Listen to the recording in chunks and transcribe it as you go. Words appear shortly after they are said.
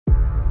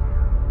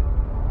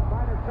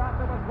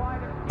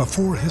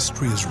Before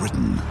history is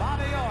written,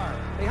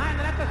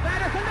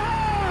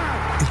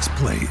 it's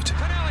played.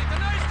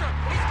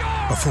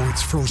 Before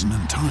it's frozen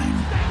in time,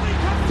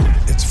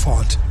 it's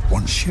fought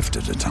one shift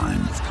at a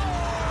time.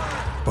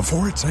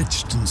 Before it's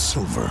etched in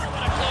silver,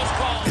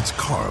 it's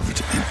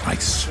carved in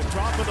ice.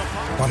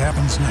 What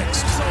happens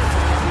next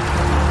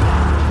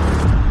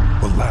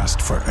will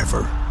last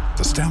forever.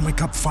 The Stanley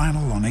Cup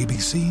Final on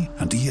ABC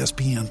and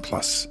ESPN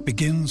Plus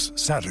begins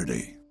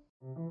Saturday.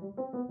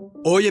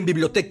 Hoy en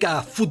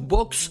Biblioteca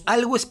Footbox,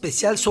 algo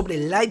especial sobre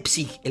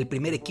Leipzig, el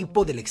primer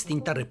equipo de la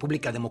extinta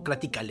República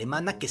Democrática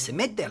Alemana que se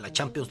mete a la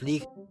Champions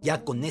League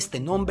ya con este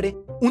nombre.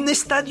 Un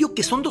estadio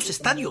que son dos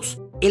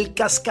estadios, el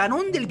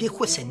cascarón del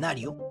viejo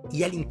escenario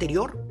y al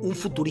interior un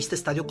futurista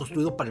estadio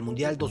construido para el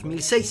Mundial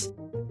 2006.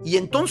 Y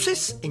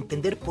entonces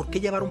entender por qué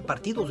llevaron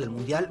partidos del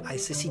Mundial a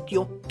ese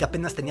sitio que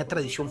apenas tenía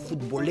tradición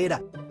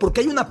futbolera.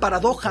 Porque hay una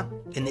paradoja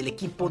en el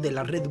equipo de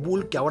la Red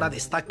Bull que ahora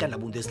destaca en la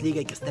Bundesliga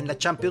y que está en la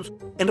Champions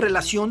en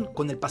relación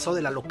con el pasado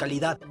de la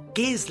localidad.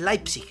 ¿Qué es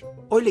Leipzig?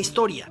 Hoy la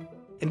historia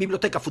en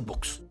Biblioteca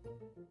Footbox.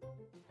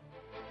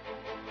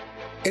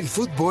 El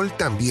fútbol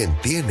también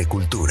tiene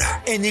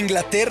cultura. En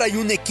Inglaterra hay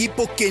un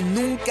equipo que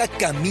nunca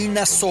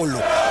camina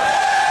solo.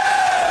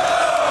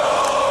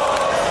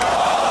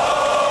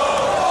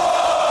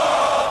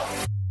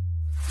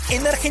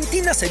 En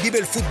Argentina se vive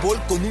el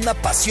fútbol con una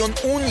pasión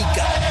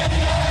única.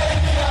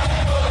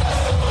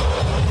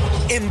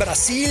 En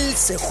Brasil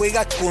se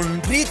juega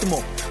con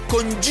ritmo,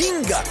 con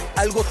ginga,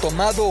 algo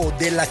tomado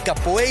de la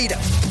capoeira.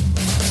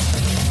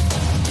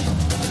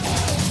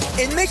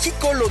 En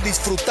México lo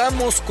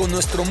disfrutamos con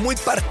nuestro muy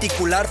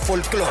particular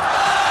folclore.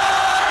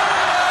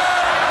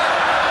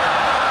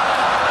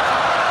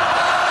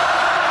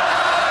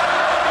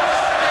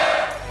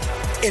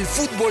 El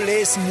fútbol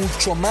es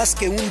mucho más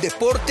que un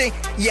deporte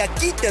y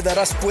aquí te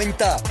darás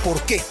cuenta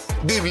por qué.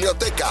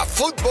 Biblioteca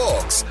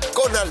Footbox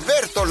con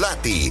Alberto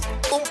Lati,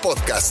 un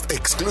podcast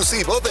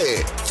exclusivo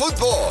de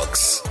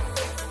Footbox.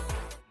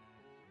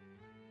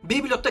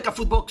 Biblioteca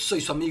Footbox, soy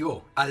su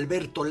amigo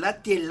Alberto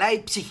Lati. El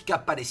Leipzig que ha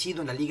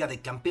aparecido en la Liga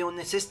de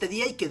Campeones este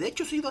día y que de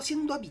hecho se ha ido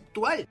haciendo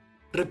habitual.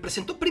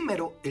 Representó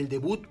primero el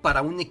debut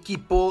para un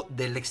equipo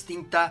de la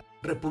extinta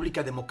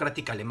República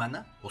Democrática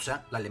Alemana, o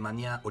sea, la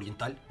Alemania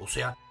Oriental, o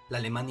sea, la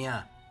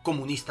Alemania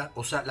comunista,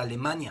 o sea, la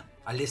Alemania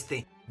al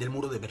este del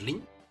muro de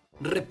Berlín.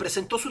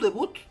 Representó su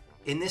debut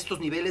en estos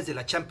niveles de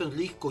la Champions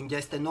League con ya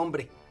este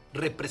nombre.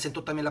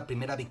 Representó también la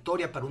primera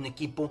victoria para un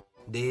equipo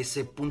de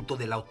ese punto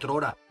de la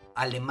otrora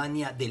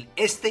Alemania del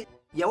Este.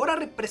 Y ahora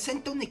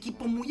representa un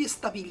equipo muy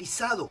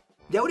estabilizado.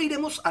 De ahora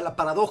iremos a la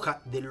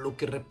paradoja de lo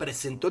que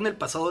representó en el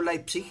pasado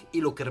Leipzig y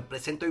lo que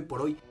representa hoy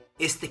por hoy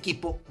este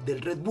equipo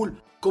del Red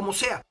Bull. Como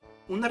sea,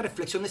 una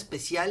reflexión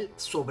especial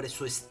sobre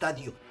su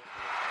estadio.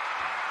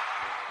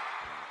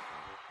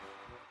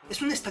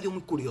 Es un estadio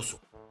muy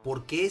curioso,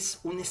 porque es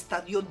un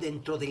estadio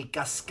dentro del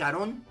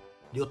cascarón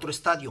de otro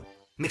estadio.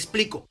 Me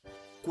explico.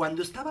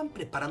 Cuando estaban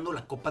preparando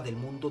la Copa del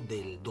Mundo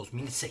del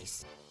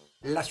 2006,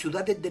 la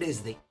ciudad de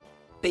Dresde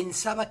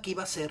pensaba que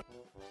iba a ser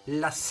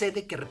la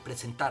sede que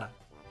representara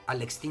a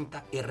la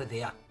extinta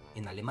RDA,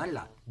 en alemán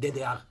la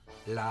DDR,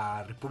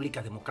 la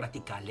República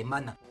Democrática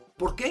Alemana.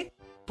 ¿Por qué?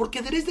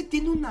 Porque Dresde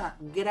tiene una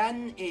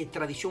gran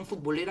tradición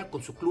futbolera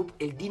con su club,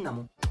 el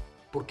Dinamo,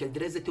 porque el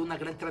Dresde tiene una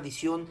gran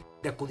tradición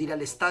de acudir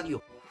al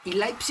estadio. Y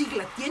Leipzig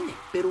la tiene,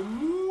 pero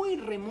muy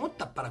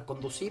remota para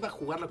cuando se iba a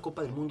jugar la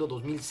Copa del Mundo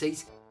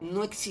 2006.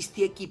 No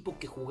existía equipo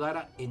que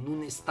jugara en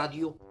un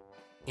estadio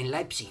en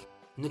Leipzig.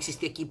 No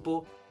existía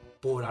equipo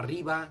por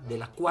arriba de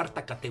la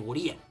cuarta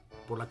categoría,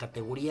 por la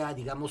categoría,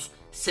 digamos,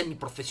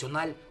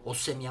 semiprofesional o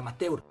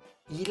semiamateur.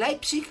 Y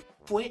Leipzig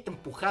fue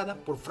empujada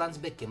por Franz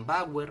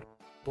Beckenbauer,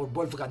 por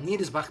Wolfgang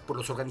Niersbach, por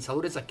los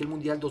organizadores de aquel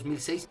Mundial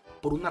 2006,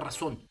 por una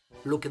razón: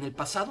 lo que en el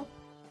pasado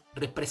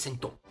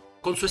representó.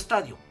 Con su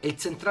estadio, el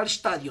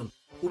Zentralstadion,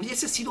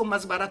 hubiese sido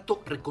más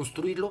barato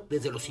reconstruirlo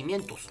desde los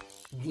cimientos,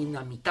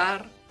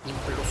 dinamitar,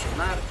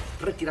 implosionar,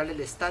 retirar el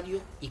estadio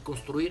y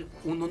construir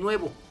uno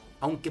nuevo,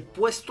 aunque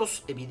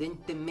puestos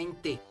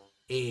evidentemente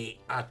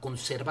a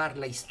conservar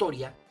la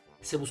historia,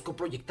 se buscó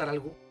proyectar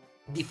algo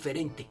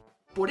diferente.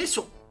 Por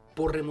eso,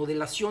 por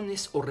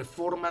remodelaciones o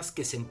reformas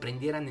que se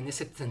emprendieran en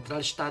ese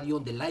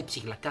Zentralstadion de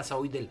Leipzig, la casa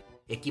hoy del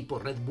equipo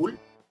Red Bull,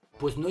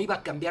 pues no iba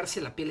a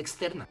cambiarse la piel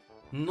externa.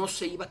 No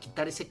se iba a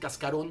quitar ese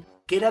cascarón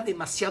que era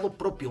demasiado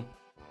propio,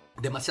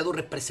 demasiado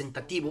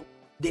representativo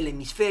del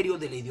hemisferio,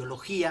 de la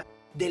ideología,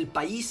 del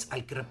país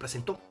al que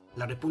representó,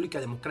 la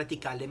República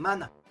Democrática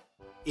Alemana.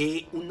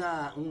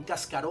 Un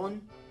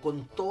cascarón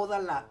con toda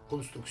la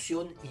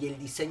construcción y el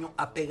diseño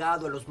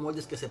apegado a los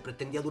moldes que se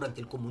pretendía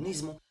durante el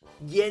comunismo,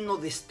 lleno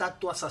de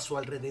estatuas a su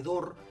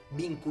alrededor,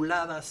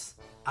 vinculadas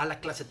a la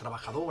clase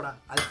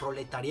trabajadora, al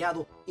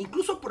proletariado,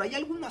 incluso por ahí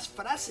algunas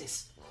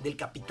frases del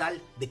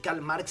Capital de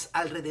Karl Marx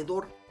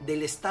alrededor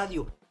del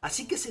estadio.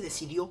 Así que se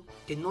decidió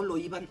que no lo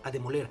iban a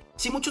demoler.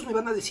 Sí, muchos me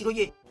van a decir,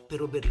 oye,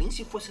 pero Berlín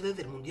sí fue sede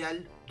del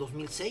Mundial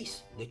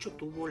 2006. De hecho,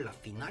 tuvo la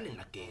final en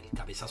la que el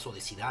cabezazo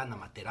de Zidane a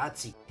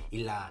Materazzi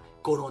y la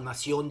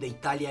coronación de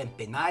Italia en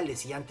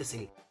penales y antes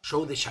el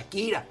show de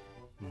Shakira.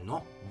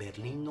 No,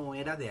 Berlín no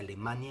era de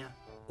Alemania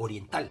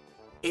Oriental.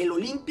 El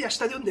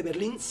Olympiastadion de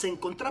Berlín se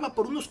encontraba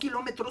por unos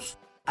kilómetros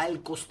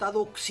al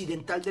costado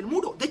occidental del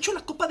muro. De hecho,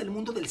 la Copa del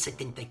Mundo del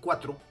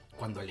 74,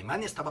 cuando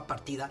Alemania estaba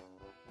partida,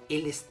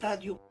 el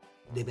estadio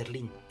de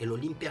Berlín, el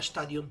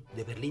Olympiastadion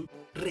de Berlín,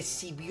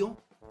 recibió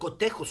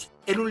cotejos.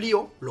 Era un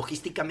lío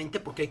logísticamente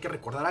porque hay que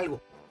recordar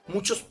algo.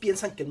 Muchos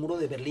piensan que el muro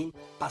de Berlín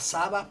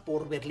pasaba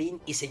por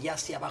Berlín y seguía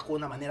hacia abajo de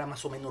una manera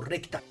más o menos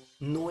recta.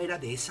 No era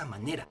de esa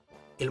manera.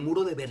 El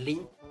muro de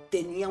Berlín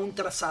tenía un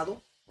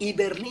trazado y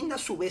Berlín, a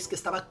su vez, que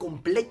estaba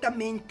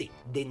completamente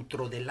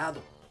dentro del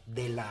lado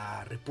de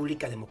la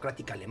República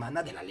Democrática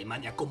Alemana, de la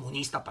Alemania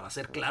comunista para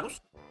ser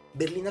claros,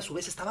 Berlín a su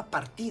vez estaba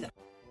partida.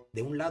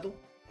 De un lado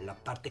la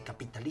parte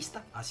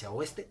capitalista hacia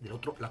oeste, del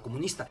otro la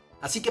comunista.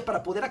 Así que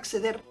para poder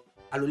acceder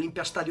al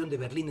Olympiastadion de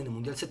Berlín en el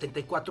Mundial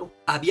 74,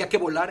 había que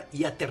volar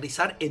y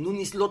aterrizar en un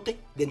islote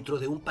dentro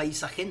de un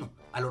país ajeno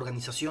a la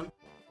organización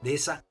de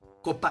esa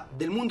Copa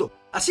del Mundo.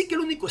 Así que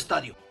el único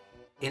estadio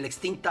en la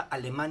extinta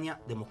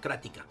Alemania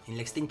democrática, en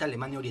la extinta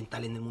Alemania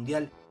oriental en el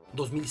Mundial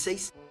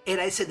 2006,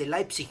 era ese de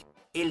Leipzig,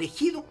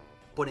 elegido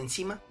por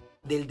encima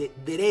del de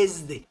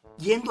Dresde,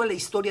 yendo a la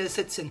historia de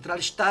ese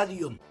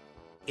Zentralstadion,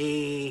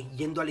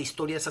 yendo a la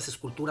historia de esas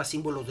esculturas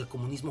símbolos del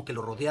comunismo que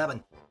lo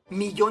rodeaban.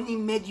 1,5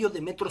 millones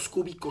de metros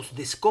cúbicos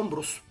de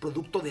escombros,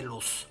 producto de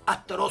los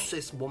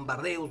atroces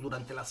bombardeos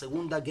durante la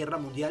Segunda Guerra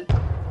Mundial,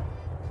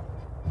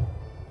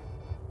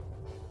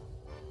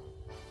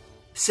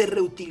 se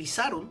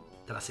reutilizaron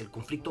tras el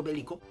conflicto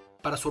bélico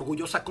para su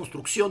orgullosa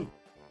construcción.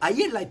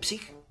 Ahí en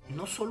Leipzig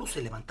no solo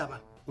se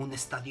levantaba un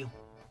estadio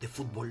de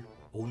fútbol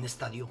o un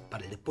estadio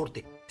para el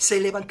deporte, se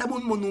levantaba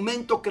un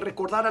monumento que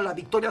recordara la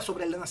victoria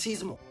sobre el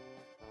nazismo.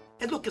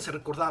 Es lo que se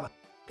recordaba.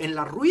 En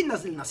las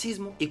ruinas del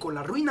nazismo y con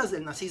las ruinas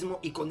del nazismo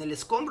y con el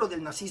escombro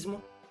del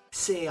nazismo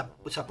se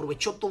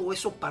aprovechó todo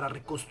eso para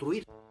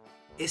reconstruir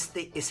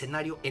este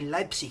escenario en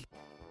Leipzig.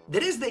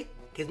 Dresde,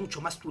 que es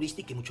mucho más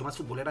turística y mucho más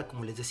futbolera,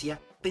 como les decía,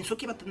 pensó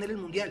que iba a tener el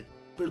mundial,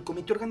 pero el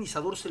comité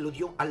organizador se lo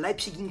dio a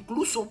Leipzig.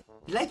 Incluso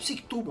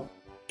Leipzig tuvo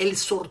el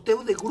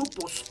sorteo de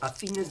grupos a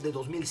fines de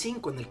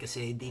 2005, en el que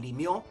se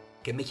dirimió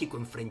que México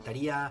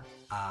enfrentaría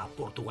a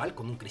Portugal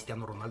con un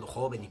Cristiano Ronaldo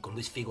joven y con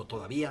Luis Figo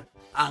todavía,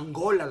 a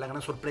Angola, la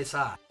gran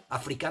sorpresa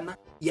africana,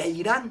 y a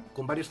Irán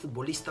con varios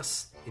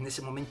futbolistas en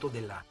ese momento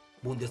de la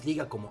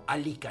Bundesliga como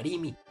Ali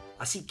Karimi.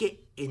 Así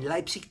que en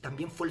Leipzig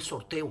también fue el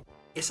sorteo.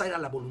 Esa era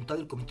la voluntad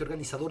del comité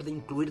organizador, de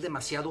incluir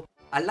demasiado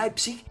a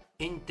Leipzig,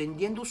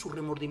 entendiendo su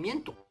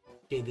remordimiento,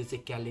 que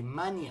desde que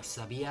Alemania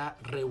se había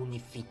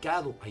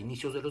reunificado a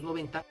inicios de los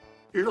 90,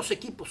 los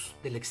equipos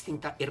de la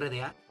extinta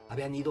RDA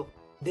habían ido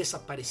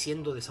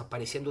desapareciendo,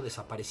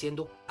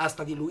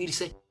 hasta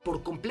diluirse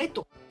por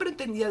completo. Pero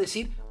entendía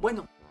decir,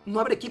 bueno,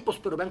 no habrá equipos,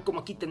 pero vean como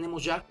aquí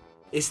tenemos ya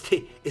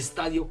este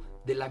estadio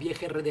de la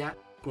vieja RDA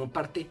como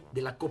parte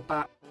de la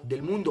Copa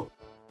del Mundo.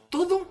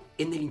 Todo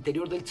en el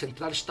interior del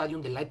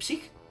Zentralstadion de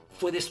Leipzig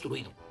fue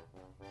destruido.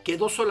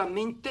 Quedó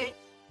solamente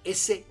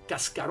ese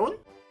cascarón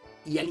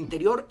y al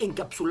interior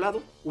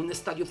encapsulado un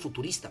estadio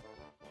futurista,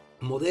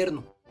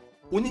 moderno.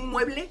 Un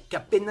inmueble que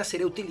apenas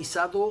sería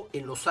utilizado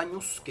en los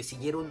años que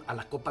siguieron a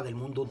la Copa del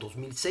Mundo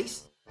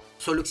 2006,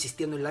 solo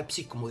existiendo en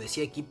Leipzig, como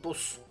decía,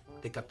 equipos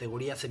de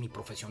categoría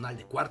semiprofesional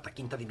de cuarta,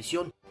 quinta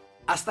división,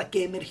 hasta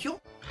que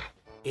emergió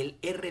el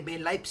RB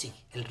Leipzig,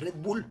 el Red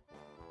Bull,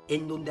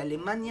 en donde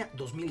Alemania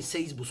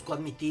 2006 buscó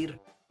admitir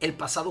el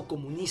pasado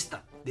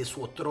comunista de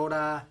su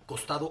otrora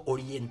costado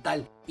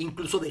oriental,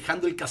 incluso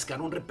dejando el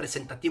cascarón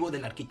representativo de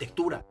la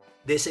arquitectura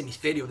de ese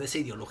hemisferio, de esa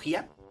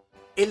ideología.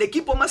 El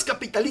equipo más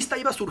capitalista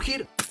iba a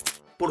surgir,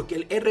 porque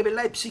el RB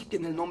Leipzig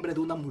tiene el nombre de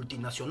una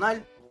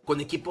multinacional,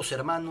 con equipos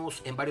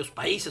hermanos en varios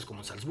países,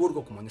 como en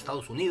Salzburgo, como en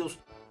Estados Unidos,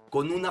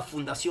 con una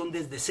fundación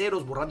desde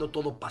ceros, borrando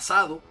todo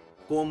pasado,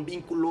 con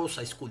vínculos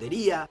a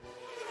escudería,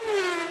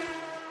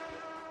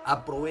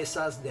 a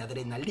proezas de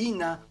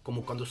adrenalina,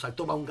 como cuando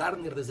saltó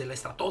Baumgartner desde la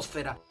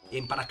estratosfera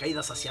en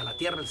paracaídas hacia la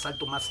Tierra, el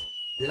salto más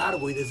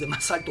largo y desde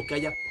más alto que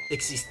haya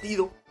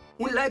existido.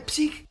 Un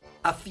Leipzig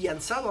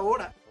afianzado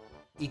ahora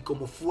y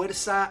como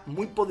fuerza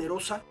muy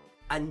poderosa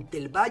ante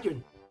el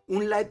Bayern.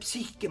 Un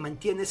Leipzig que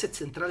mantiene ese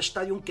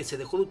Zentralstadion que se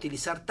dejó de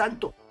utilizar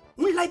tanto.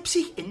 Un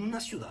Leipzig en una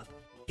ciudad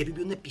que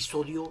vivió un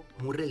episodio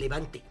muy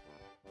relevante.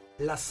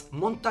 Las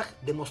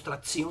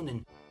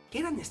Montagsdemonstrationen. ¿Qué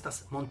eran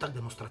estas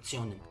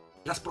Montagsdemonstrationen?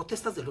 Las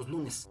protestas de los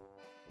lunes.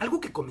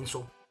 Algo que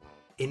comenzó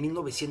en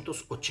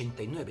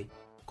 1989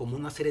 como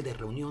una serie de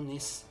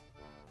reuniones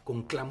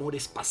con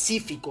clamores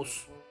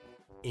pacíficos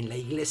en la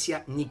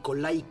iglesia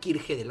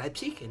Nikolaikirche de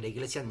Leipzig, en la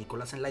iglesia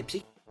Nicolás en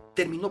Leipzig,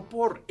 terminó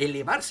por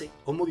elevarse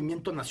a un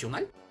movimiento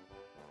nacional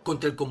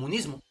contra el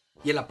comunismo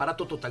y el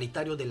aparato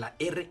totalitario de la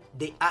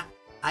RDA.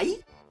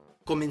 Ahí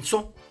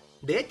comenzó.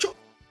 De hecho,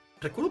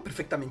 recuerdo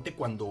perfectamente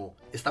cuando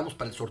estábamos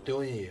para el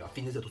sorteo a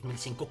fines de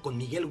 2005 con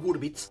Miguel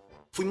Gurbitz,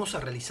 fuimos a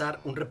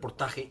realizar un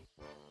reportaje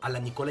a la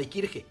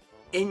Nikolaikirche.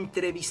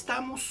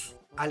 Entrevistamos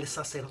al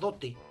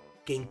sacerdote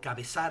que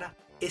encabezara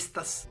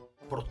estas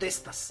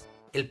protestas,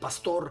 el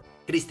pastor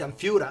Christian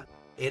Führer,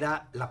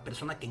 era la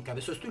persona que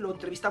encabezó esto y lo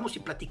entrevistamos y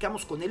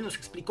platicamos con él y nos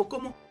explicó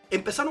cómo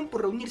empezaron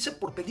por reunirse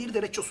por pedir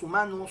derechos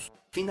humanos,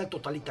 fin al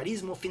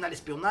totalitarismo, fin al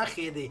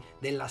espionaje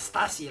de la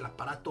Stasi, el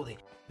aparato de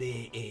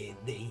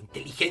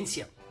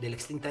inteligencia de la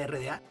extinta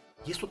RDA,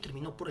 y esto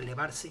terminó por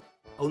elevarse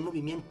a un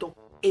movimiento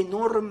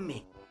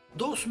enorme.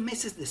 2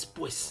 meses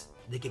después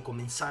de que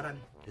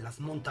comenzaran las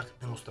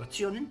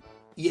Montagsdemonstrationen,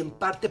 y en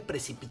parte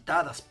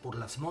precipitadas por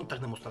las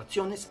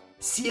Montagsdemonstraciones,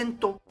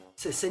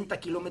 160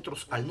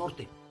 kilómetros al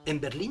norte, en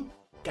Berlín,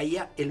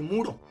 caía el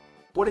muro.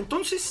 Por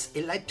entonces,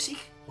 el Leipzig,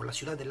 o la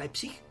ciudad de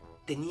Leipzig,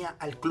 tenía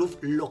al club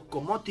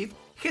Lokomotiv,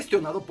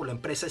 gestionado por la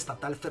empresa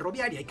estatal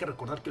ferroviaria. Hay que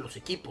recordar que los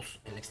equipos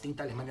en la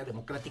extinta Alemania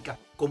democrática,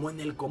 como en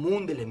el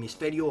común del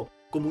hemisferio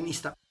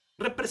comunista,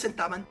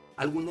 representaban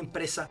alguna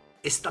empresa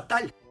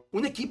estatal.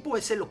 Un equipo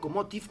es el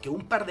Lokomotiv que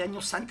un par de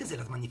años antes de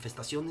las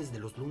manifestaciones de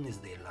los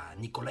lunes de la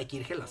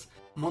Nikolaikirche, las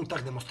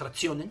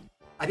Montagsdemonstrationen,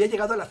 había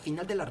llegado a la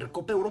final de la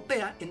Recopa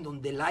Europea, en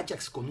donde el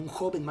Ajax, con un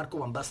joven Marco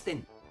Van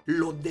Basten,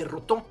 lo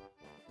derrotó.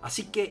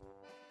 Así que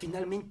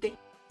finalmente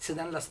se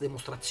dan las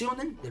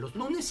demostraciones de los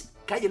lunes,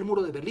 cae el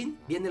muro de Berlín,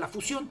 viene la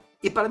fusión,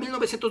 y para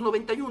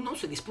 1991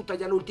 se disputa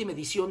ya la última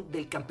edición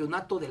del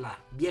campeonato de la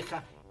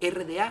vieja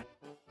RDA.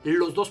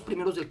 Los 2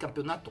 primeros del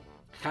campeonato,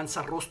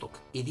 Hansa Rostock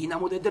y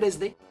Dinamo de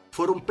Dresde,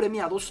 fueron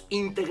premiados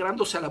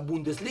integrándose a la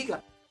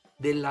Bundesliga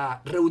de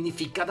la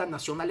reunificada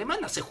nación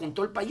alemana. Se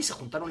juntó el país, se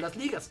juntaron las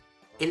ligas.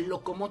 El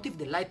Lokomotiv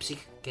de Leipzig,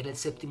 que era el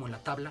 7º en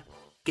la tabla,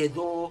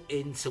 quedó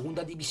en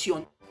segunda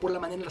división por la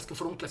manera en la que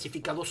fueron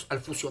clasificados al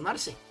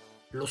fusionarse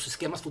los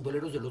esquemas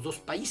futboleros de los 2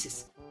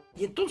 países.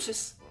 Y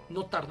entonces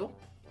no tardó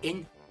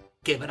en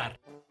quebrar.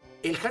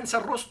 El Hansa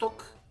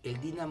Rostock, el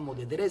Dinamo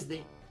de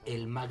Dresde,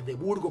 el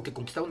Magdeburgo, que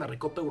conquistaron la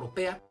Recopa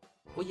Europea,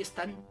 hoy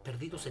están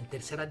perdidos en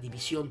tercera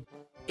división.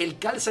 El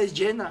Carlsruhe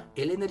Jena,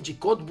 el Energy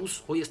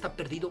Cottbus, hoy está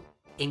perdido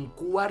en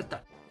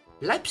cuarta.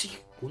 Leipzig,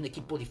 un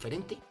equipo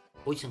diferente,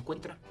 hoy se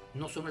encuentra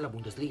no solo en la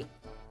Bundesliga,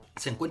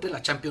 se encuentra en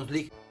la Champions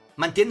League.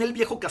 Mantiene el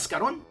viejo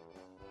cascarón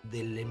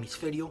del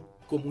hemisferio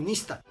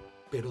comunista,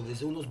 pero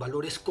desde unos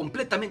valores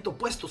completamente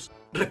opuestos,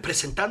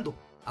 representando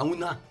a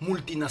una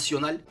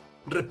multinacional,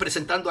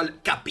 representando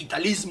al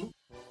capitalismo,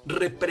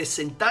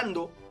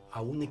 representando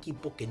a un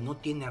equipo que no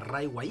tiene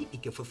arraigo ahí y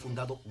que fue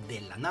fundado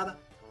de la nada,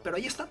 pero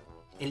ahí está,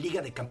 en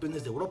Liga de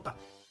Campeones de Europa,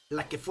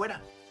 la que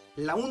fuera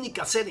la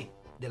única sede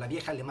de la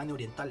vieja Alemania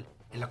Oriental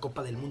en la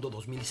Copa del Mundo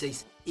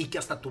 2006 y que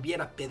hasta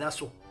tuviera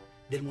pedazo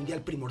del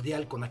Mundial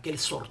primordial con aquel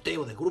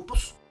sorteo de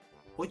grupos.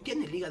 Hoy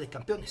tiene Liga de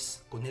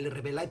Campeones con el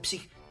RB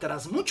Leipzig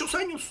tras muchos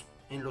años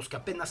en los que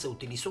apenas se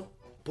utilizó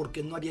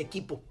porque no había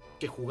equipo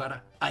que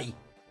jugara ahí.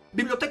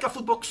 Biblioteca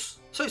Footbox,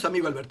 soy su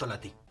amigo Alberto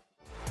Lati.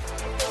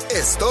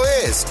 Esto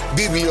es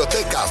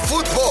Biblioteca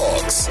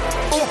Footbox,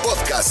 un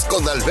podcast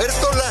con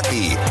Alberto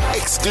Lati,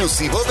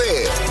 exclusivo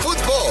de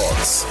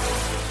Footbox.